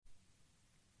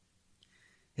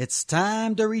It's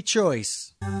time to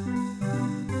rejoice.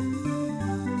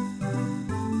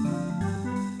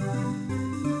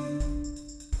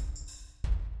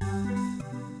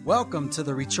 Welcome to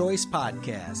the Rejoice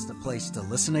Podcast, a place to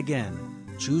listen again,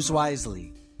 choose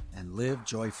wisely, and live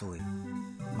joyfully.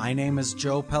 My name is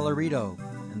Joe Pellerito,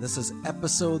 and this is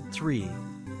Episode 3,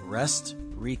 Rest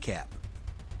Recap.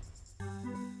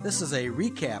 This is a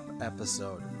recap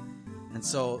episode, and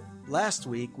so last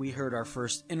week we heard our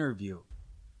first interview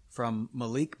from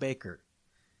Malik Baker.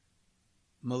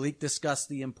 Malik discussed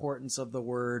the importance of the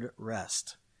word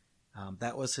rest.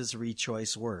 That was his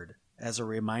rechoice word. As a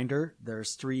reminder,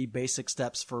 there's 3 basic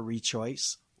steps for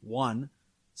rechoice. 1,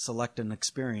 select an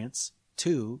experience.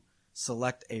 2,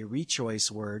 select a rechoice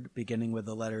word beginning with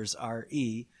the letters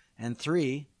R-E. And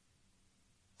 3,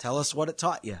 tell us what it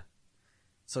taught you.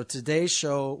 So today's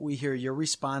show, we hear your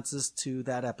responses to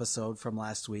that episode from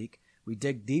last week. We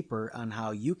dig deeper on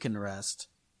how you can rest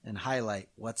and highlight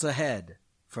what's ahead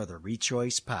for the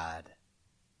Rechoice Pod.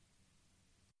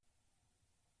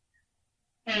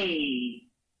 Hey,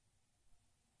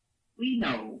 we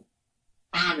know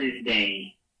Father's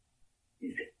Day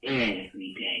is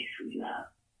every day, sweet love.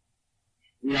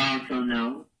 We also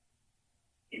know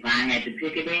if I had to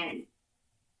pick a daddy,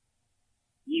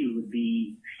 you would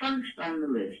be first on the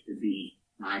list to be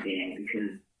my dad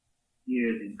because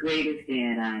you're the greatest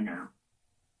dad I know.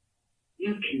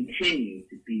 You continue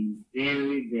to be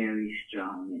very, very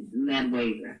strong and do not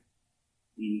waver.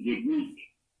 You get weak,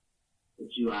 but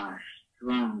you are a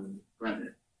strong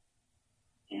brother.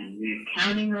 And we're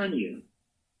counting on you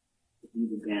to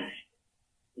be the best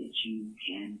that you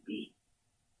can be.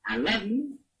 I love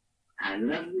you. I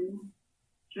love you.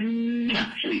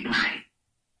 Sweet pie.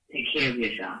 Take care of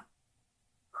yourself.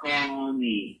 Call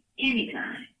me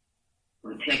anytime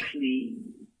or text me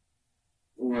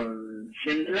or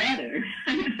send a letter.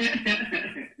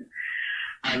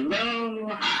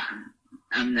 Aloha.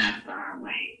 I'm not far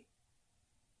away.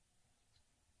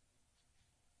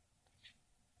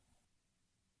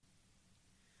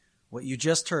 What you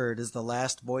just heard is the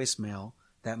last voicemail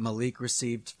that Malik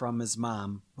received from his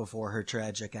mom before her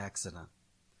tragic accident.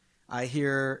 I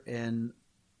hear in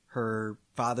her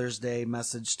Father's Day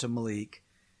message to Malik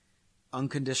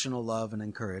unconditional love and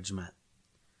encouragement.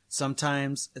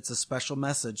 Sometimes it's a special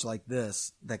message like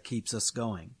this that keeps us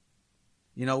going.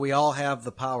 You know, we all have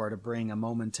the power to bring a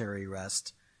momentary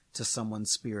rest to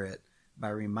someone's spirit by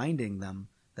reminding them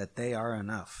that they are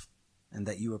enough and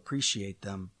that you appreciate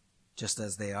them just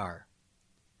as they are.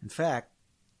 In fact,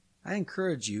 I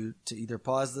encourage you to either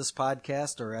pause this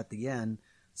podcast or at the end,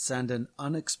 send an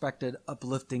unexpected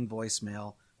uplifting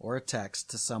voicemail or a text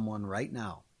to someone right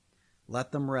now.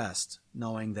 Let them rest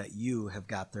knowing that you have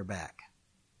got their back.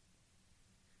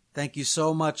 Thank you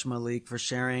so much, Malik, for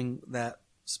sharing that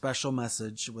special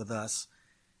message with us,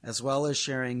 as well as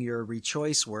sharing your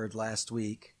rechoice word last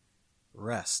week,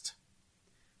 rest.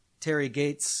 Terry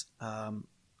Gates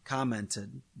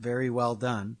commented, very well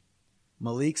done.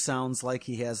 Malik sounds like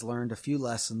he has learned a few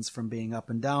lessons from being up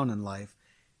and down in life,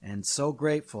 and so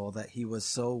grateful that he was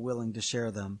so willing to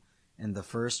share them in the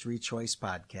first Rechoice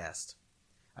podcast.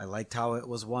 I liked how it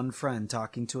was one friend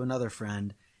talking to another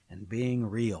friend and being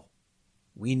real.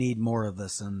 We need more of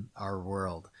this in our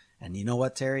world. And you know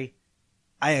what, Terry?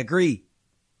 I agree.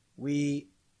 We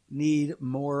need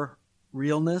more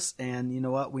realness, and you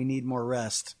know what? We need more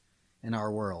rest in our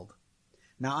world.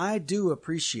 Now, I do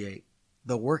appreciate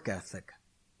the work ethic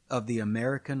of the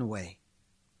American way.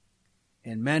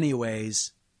 In many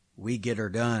ways, we get her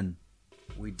done.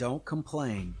 We don't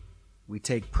complain. We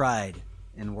take pride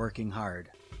in working hard.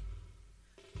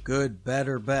 Good,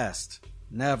 better, best.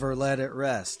 Never let it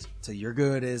rest till your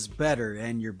good is better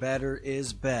and your better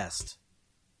is best.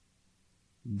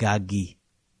 Gagi.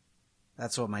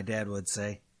 That's what my dad would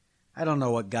say. I don't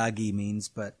know what Gagi means,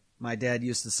 but my dad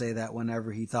used to say that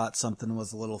whenever he thought something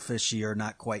was a little fishy or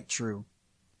not quite true.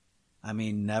 I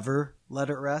mean, never let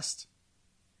it rest?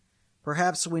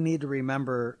 Perhaps we need to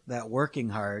remember that working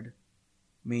hard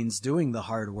means doing the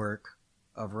hard work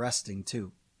of resting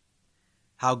too.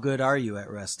 How good are you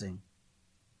at resting?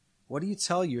 What do you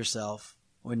tell yourself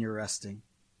when you're resting?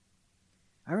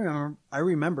 I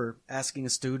remember asking a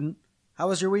student, how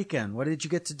was your weekend? What did you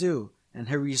get to do? And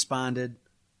he responded,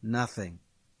 nothing.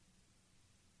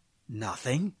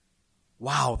 Nothing?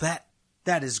 Wow, that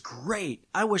is great.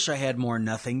 I wish I had more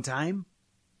nothing time.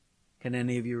 Can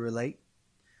any of you relate?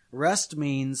 Rest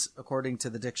means, according to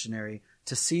the dictionary,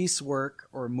 to cease work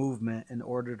or movement in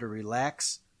order to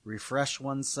relax, refresh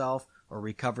oneself, or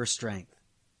recover strength.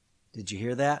 Did you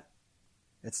hear that?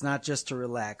 It's not just to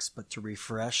relax, but to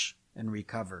refresh and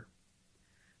recover.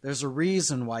 There's a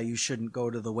reason why you shouldn't go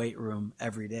to the weight room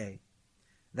every day.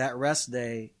 That rest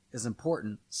day is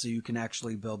important so you can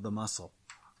actually build the muscle.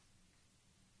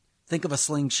 Think of a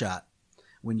slingshot.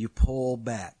 When you pull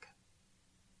back,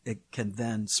 it can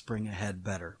then spring ahead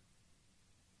better.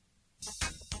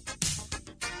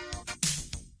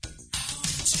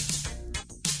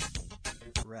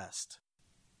 Rest.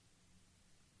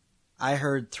 I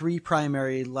heard 3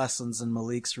 primary lessons in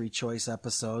Malik's Rechoice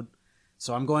episode,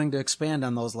 so I'm going to expand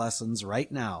on those lessons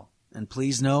right now. And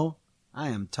please know, I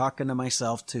am talking to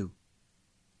myself too.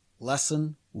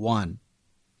 Lesson 1.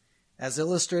 As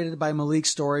illustrated by Malik's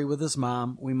story with his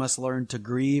mom, we must learn to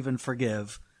grieve and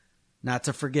forgive, not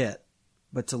to forget,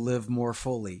 but to live more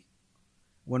fully.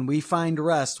 When we find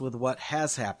rest with what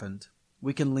has happened,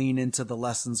 we can lean into the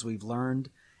lessons we've learned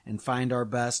and find our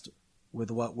best with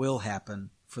what will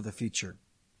happen for the future.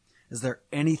 Is there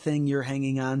anything you're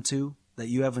hanging on to that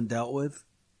you haven't dealt with?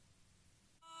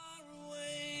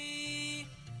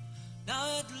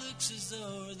 Now it looks as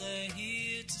though they're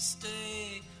here to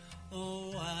stay.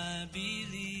 Oh, I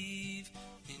believe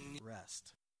in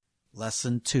Rest.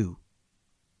 Lesson 2.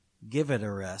 Give it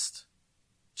a rest.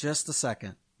 Just a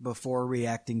second before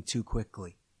reacting too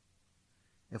quickly.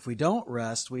 If we don't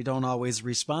rest, we don't always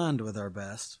respond with our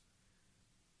best.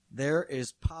 There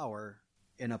is power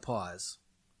in a pause,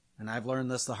 and I've learned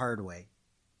this the hard way.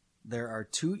 There are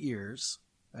 2 ears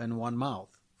and 1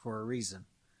 mouth for a reason,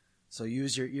 so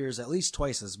use your ears at least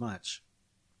twice as much.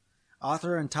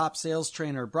 Author and top sales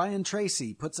trainer Brian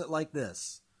Tracy puts it like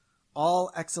this: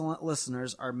 all excellent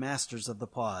listeners are masters of the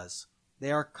pause.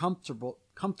 They are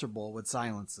comfortable with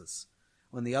silences.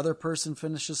 When the other person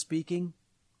finishes speaking,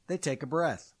 they take a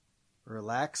breath,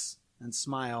 relax, and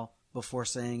smile before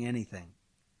saying anything.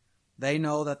 They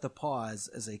know that the pause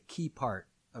is a key part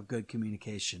of good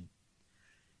communication.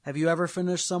 Have you ever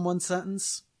finished someone's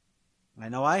sentence? I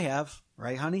know I have,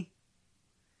 right, honey?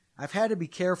 I've had to be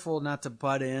careful not to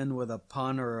butt in with a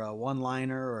pun or a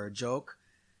one-liner or a joke,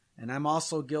 and I'm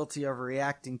also guilty of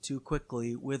reacting too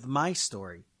quickly with my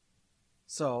story.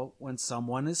 So, when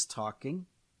someone is talking,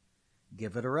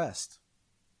 give it a rest.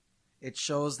 It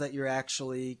shows that you're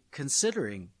actually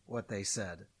considering what they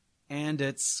said, and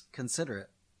it's considerate.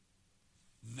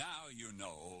 Now you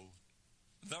know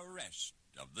the rest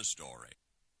of the story.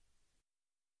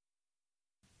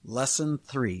 Lesson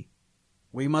 3.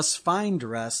 We must find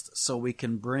rest so we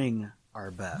can bring our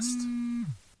best.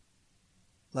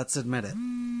 Let's admit it.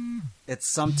 It's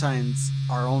sometimes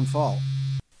our own fault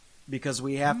because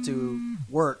we have to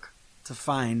work to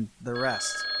find the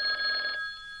rest.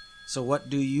 So what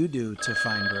do you do to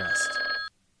find rest?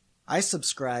 I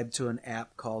subscribe to an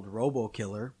app called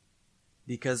RoboKiller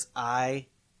because I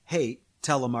hate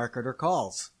telemarketer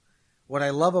calls. What I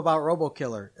love about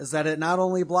RoboKiller is that it not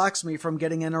only blocks me from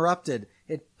getting interrupted,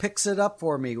 it picks it up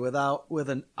for me with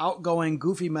an outgoing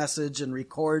goofy message and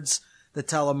records the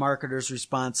telemarketer's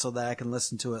response so that I can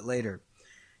listen to it later.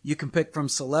 You can pick from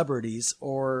celebrities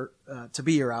or to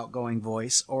be your outgoing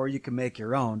voice, or you can make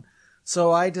your own.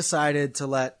 So I decided to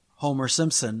let Homer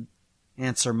Simpson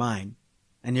answer mine.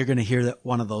 And you're going to hear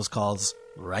one of those calls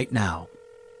right now.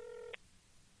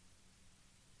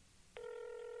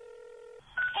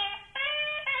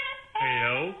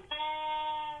 Hello?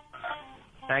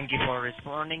 Thank you for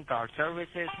responding, Car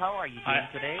Services. How are you doing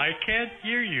today? I can't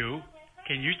hear you.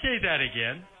 Can you say that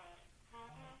again?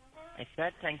 I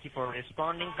said thank you for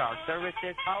responding, Car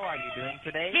Services. How are you doing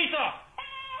today? Lisa!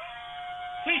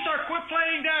 Lisa, quit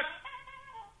playing that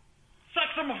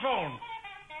saxophone.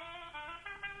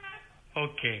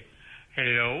 Okay.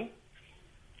 Hello?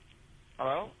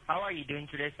 Hello? How are you doing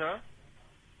today, sir?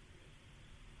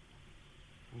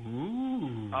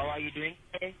 Ooh. How are you doing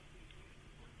today?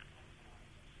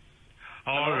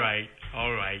 All right.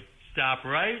 Stop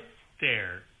right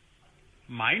there.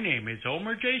 My name is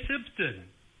Homer J. Simpson,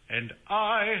 and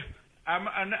I am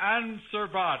an answer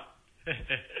bot.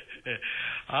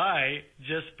 I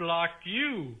just blocked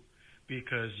you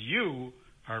because you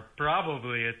are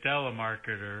probably a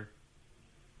telemarketer.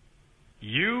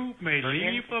 You may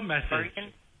leave a message,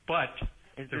 but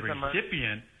the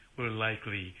recipient will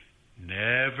likely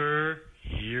never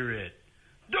hear it.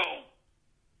 No!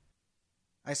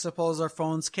 I suppose our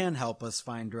phones can help us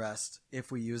find rest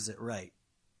if we use it right.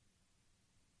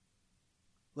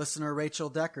 Listener Rachel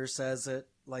Decker says it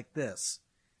like this: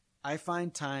 I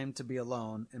find time to be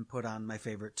alone and put on my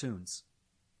favorite tunes.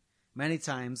 Many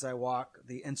times I walk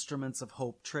the Instruments of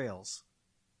Hope trails.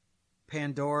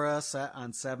 Pandora set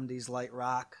on 70s light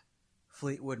rock,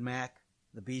 Fleetwood Mac,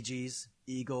 the Bee Gees,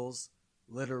 Eagles,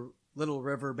 Little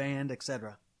River Band,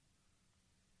 etc.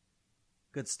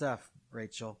 Good stuff,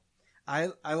 Rachel.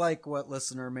 I like what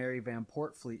listener Mary Van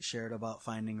Portfleet shared about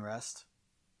finding rest.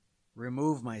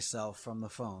 Remove myself from the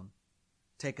phone.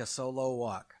 Take a solo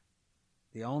walk.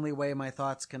 The only way my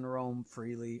thoughts can roam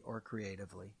freely or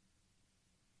creatively.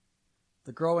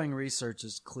 The growing research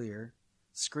is clear.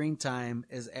 Screen time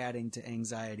is adding to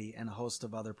anxiety and a host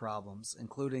of other problems,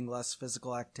 including less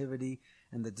physical activity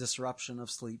and the disruption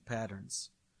of sleep patterns.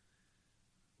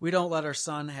 We don't let our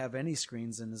son have any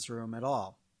screens in his room at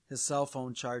all. His cell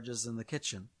phone charges in the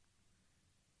kitchen.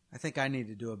 I think I need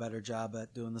to do a better job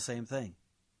at doing the same thing.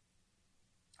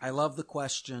 I love the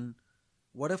question,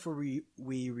 what if we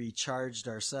recharged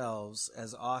ourselves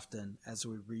as often as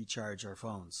we recharge our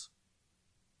phones?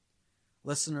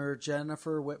 Listener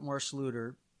Jennifer Whitmore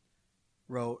Schluter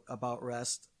wrote about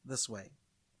rest this way.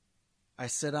 I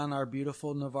sit on our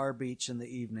beautiful Navarre beach in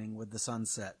the evening with the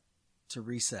sunset to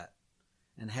reset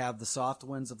and have the soft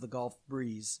winds of the Gulf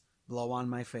breeze blow on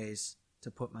my face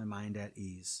to put my mind at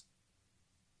ease.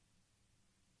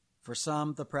 For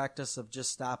some, the practice of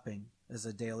just stopping is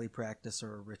a daily practice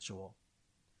or a ritual.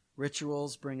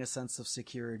 Rituals bring a sense of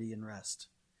security and rest,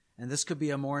 and this could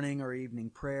be a morning or evening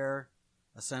prayer,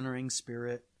 a centering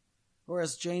spirit, or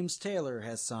as James Taylor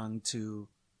has sung, to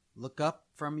look up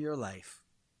from your life.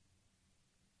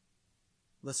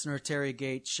 Listener Terry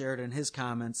Gates shared in his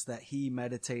comments that he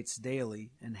meditates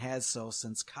daily and has so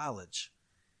since college.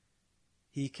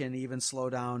 He can even slow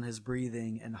down his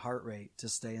breathing and heart rate to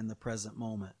stay in the present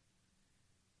moment.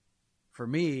 For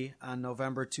me, on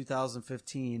November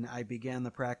 2015, I began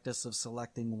the practice of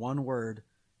selecting one word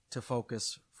to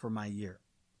focus for my year.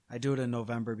 I do it in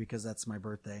November because that's my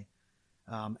birthday.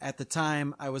 At the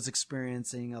time, I was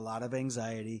experiencing a lot of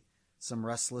anxiety, some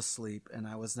restless sleep, and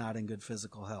I was not in good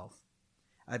physical health.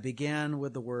 I began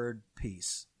with the word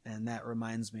peace, and that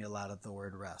reminds me a lot of the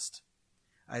word rest.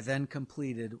 I then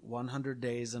completed 100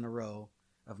 days in a row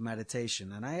of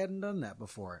meditation, and I hadn't done that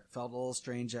before. It felt a little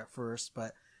strange at first,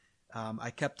 but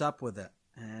I kept up with it,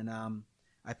 and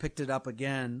I picked it up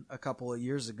again a couple of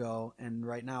years ago, and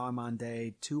right now I'm on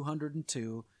day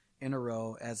 202 in a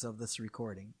row as of this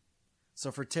recording.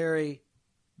 So for Terry,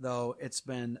 though, it's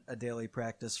been a daily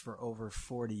practice for over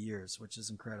 40 years, which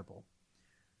is incredible.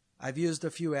 I've used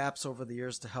a few apps over the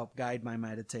years to help guide my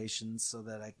meditations so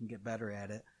that I can get better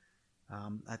at it.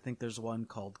 I think there's one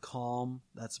called Calm.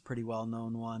 That's a pretty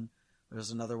well-known one.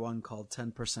 There's another one called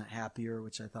 10% Happier,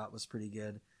 which I thought was pretty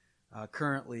good.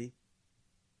 Currently,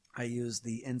 I use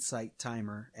the Insight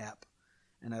Timer app,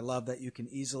 and I love that you can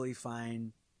easily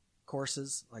find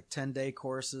courses, like 10-day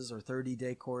courses or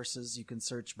 30-day courses. You can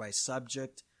search by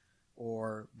subject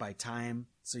or by time,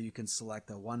 so you can select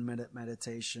a 1-minute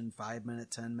meditation, 5-minute,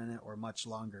 10-minute, or much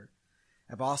longer.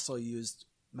 I've also used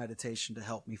meditation to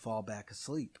help me fall back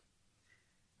asleep.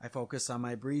 I focus on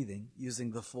my breathing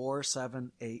using the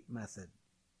 4-7-8 method.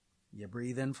 You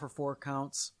breathe in for 4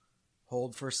 counts,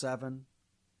 hold for 7,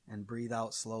 and breathe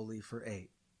out slowly for 8.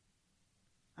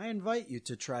 I invite you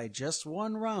to try just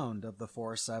one round of the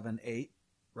 4-7-8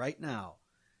 right now,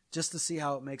 just to see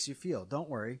how it makes you feel. Don't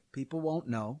worry, people won't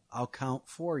know. I'll count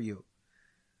for you.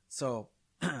 So,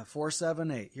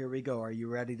 4-7-8, here we go. Are you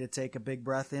ready to take a big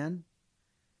breath in?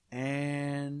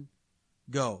 And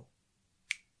go.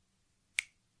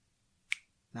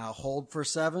 Now hold for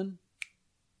 7.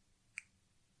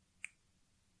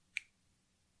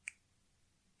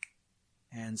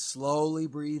 And slowly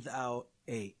breathe out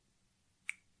 8.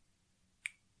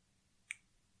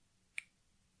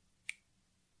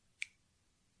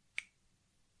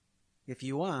 If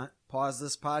you want, pause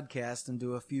this podcast and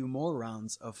do a few more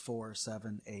rounds of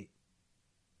 4-7-8.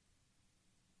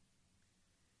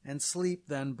 And sleep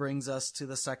then brings us to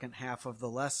the second half of the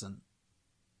lesson,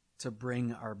 to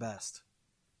bring our best.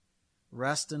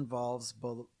 Rest involves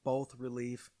both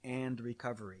relief and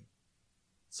recovery.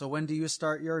 So when do you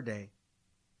start your day?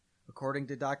 According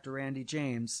to Dr. Randy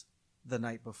James, the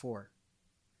night before.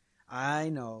 I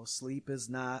know sleep is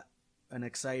not an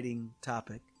exciting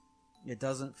topic. It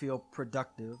doesn't feel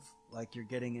productive, like you're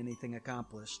getting anything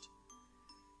accomplished.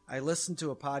 I listened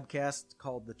to a podcast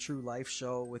called The True Life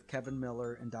Show with Kevin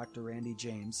Miller and Dr. Randy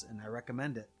James, and I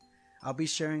recommend it. I'll be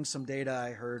sharing some data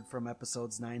I heard from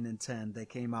episodes 9 and 10. They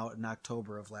came out in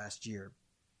October of last year.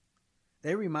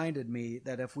 They reminded me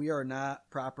that if we are not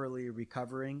properly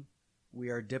recovering, we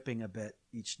are dipping a bit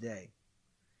each day.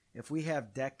 If we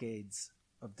have decades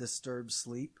of disturbed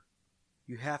sleep,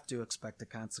 you have to expect a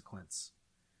consequence.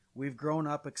 We've grown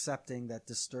up accepting that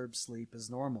disturbed sleep is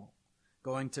normal.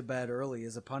 Going to bed early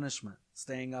is a punishment.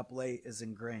 Staying up late is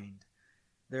ingrained.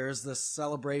 There is this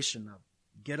celebration of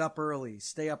get up early,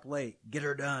 stay up late, get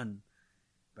her done.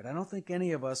 But I don't think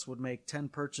any of us would make 10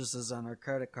 purchases on our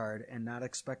credit card and not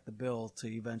expect the bill to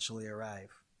eventually arrive.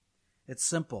 It's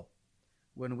simple.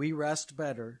 When we rest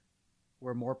better,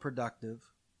 we're more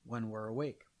productive when we're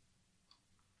awake.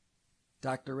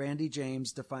 Dr. Randy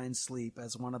James defines sleep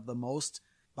as one of the most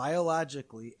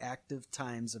biologically active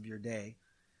times of your day,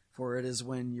 for it is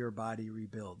when your body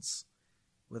rebuilds.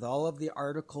 With all of the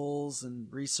articles and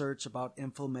research about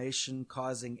inflammation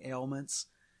causing ailments,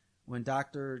 when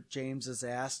Dr. James is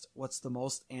asked what's the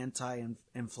most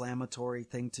anti-inflammatory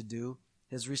thing to do,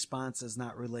 his response is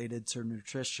not related to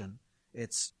nutrition.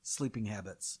 It's sleeping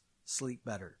habits. Sleep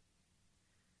better.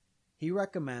 He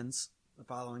recommends the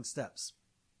following steps.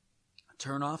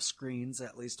 Turn off screens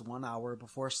at least 1 hour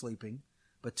before sleeping,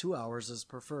 but 2 hours is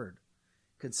preferred.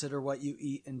 Consider what you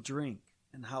eat and drink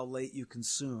and how late you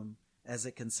consume, as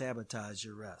it can sabotage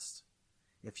your rest.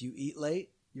 If you eat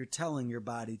late, you're telling your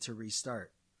body to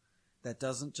restart. That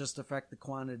doesn't just affect the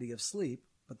quantity of sleep,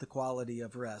 but the quality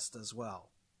of rest as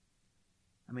well.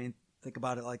 I mean, think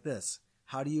about it like this.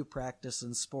 How do you practice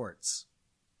in sports?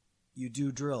 You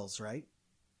do drills, right?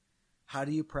 How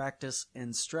do you practice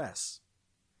in stress?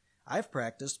 I've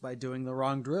practiced by doing the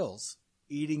wrong drills,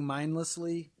 eating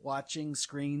mindlessly, watching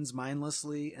screens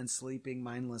mindlessly, and sleeping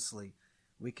mindlessly.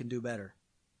 We can do better.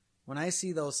 When I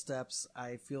see those steps,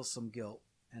 I feel some guilt,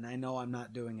 and I know I'm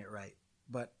not doing it right.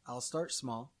 But I'll start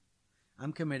small.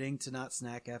 I'm committing to not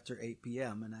snack after 8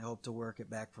 p.m., and I hope to work it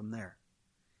back from there.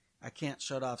 I can't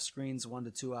shut off screens 1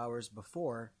 to 2 hours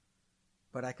before,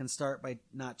 but I can start by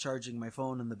not charging my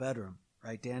phone in the bedroom.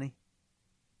 Right, Danny?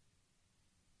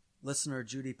 Listener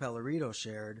Judy Pellerito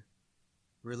shared,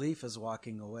 relief is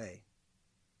walking away.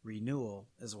 Renewal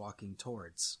is walking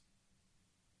towards.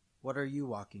 What are you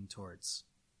walking towards?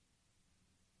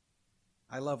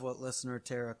 I love what listener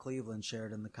Tara Cleveland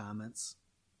shared in the comments.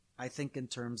 I think in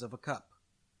terms of a cup.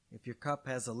 If your cup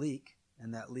has a leak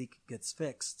and that leak gets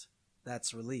fixed,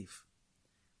 that's relief.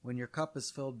 When your cup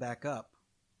is filled back up,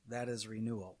 that is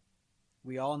renewal.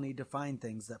 We all need to find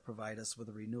things that provide us with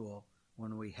renewal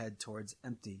when we head towards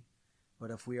empty.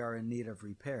 But if we are in need of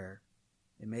repair,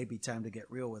 it may be time to get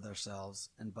real with ourselves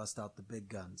and bust out the big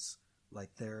guns,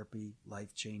 like therapy,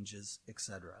 life changes,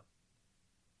 etc.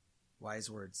 Wise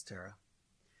words, Tara.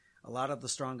 A lot of the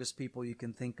strongest people you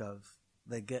can think of,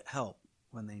 they get help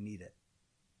when they need it.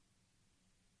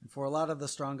 And for a lot of the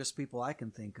strongest people I can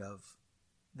think of,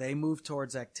 they move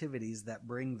towards activities that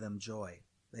bring them joy.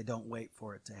 They don't wait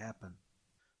for it to happen.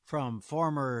 From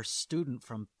former student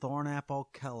from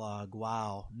Thornapple Kellogg,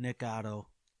 wow, Nick Otto.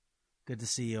 Good to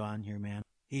see you on here, man.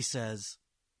 He says,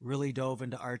 really dove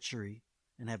into archery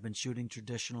and have been shooting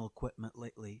traditional equipment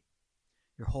lately.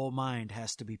 Your whole mind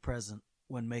has to be present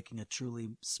when making a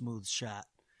truly smooth shot.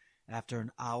 After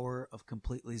an hour of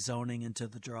completely zoning into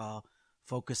the draw,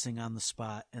 focusing on the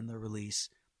spot and the release,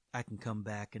 I can come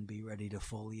back and be ready to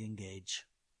fully engage.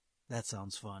 That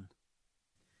sounds fun.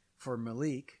 For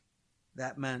Malik,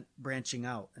 that meant branching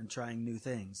out and trying new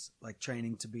things, like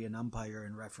training to be an umpire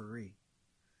and referee.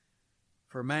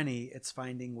 For many, it's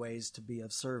finding ways to be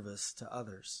of service to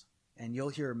others, and you'll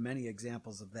hear many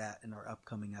examples of that in our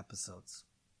upcoming episodes.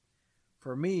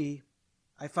 For me,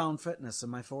 I found fitness in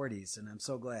my 40s, and I'm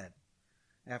so glad.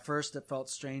 At first, it felt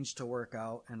strange to work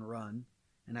out and run,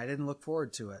 and I didn't look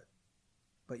forward to it.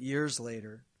 But years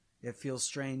later, it feels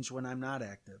strange when I'm not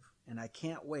active, and I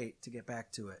can't wait to get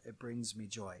back to it. It brings me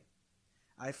joy.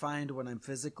 I find when I'm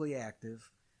physically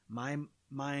active, my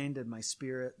mind and my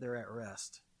spirit, they're at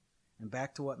rest. And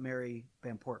back to what Mary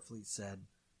Van Portfleet said,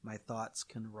 my thoughts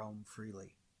can roam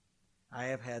freely. I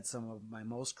have had some of my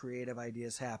most creative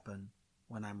ideas happen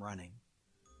when I'm running.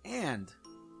 And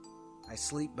I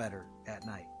sleep better at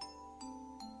night.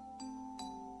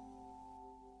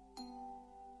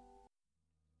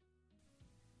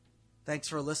 Thanks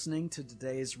for listening to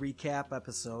today's recap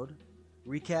episode.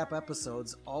 Recap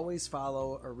episodes always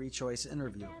follow a ReChoice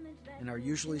interview and are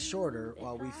usually shorter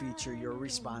while we feature your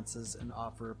responses and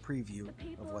offer a preview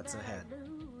of what's ahead.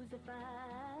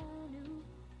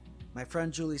 My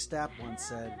friend Julie Stapp once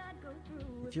said,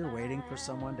 if you're waiting for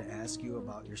someone to ask you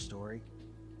about your story,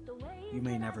 you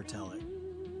may never tell it.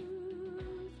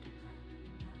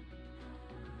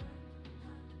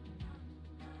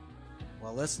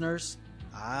 Well, listeners,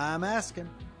 I'm asking.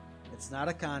 It's not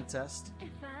a contest,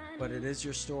 but it is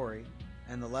your story,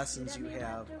 and the lessons you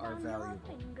have are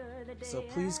valuable. So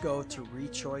please go to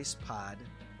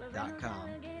rechoicepod.com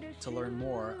to learn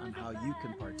more on how you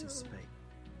can participate.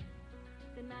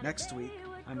 Next week,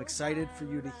 I'm excited for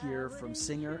you to hear from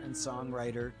singer and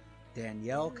songwriter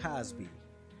Danielle Cosby.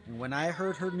 And when I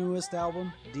heard her newest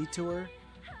album, Detour,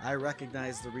 I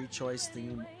recognize the Rechoice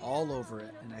theme all over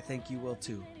it, and I think you will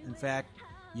too. In fact,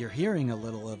 you're hearing a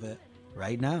little of it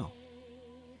right now.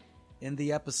 In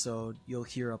the episode, you'll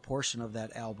hear a portion of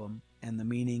that album and the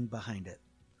meaning behind it.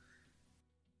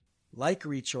 Like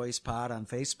Rechoice Pod on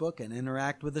Facebook and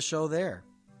interact with the show there.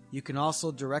 You can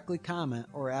also directly comment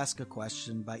or ask a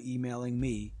question by emailing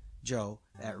me, Joe,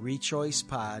 at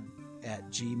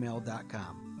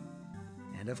rechoicepod@gmail.com.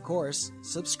 And of course,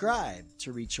 subscribe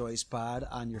to Rechoice Pod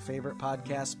on your favorite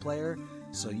podcast player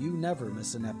so you never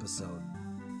miss an episode.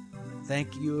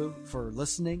 Thank you for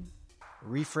listening.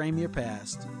 Reframe your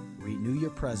past, renew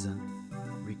your present,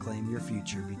 reclaim your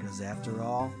future, because after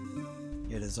all,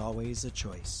 it is always a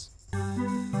choice.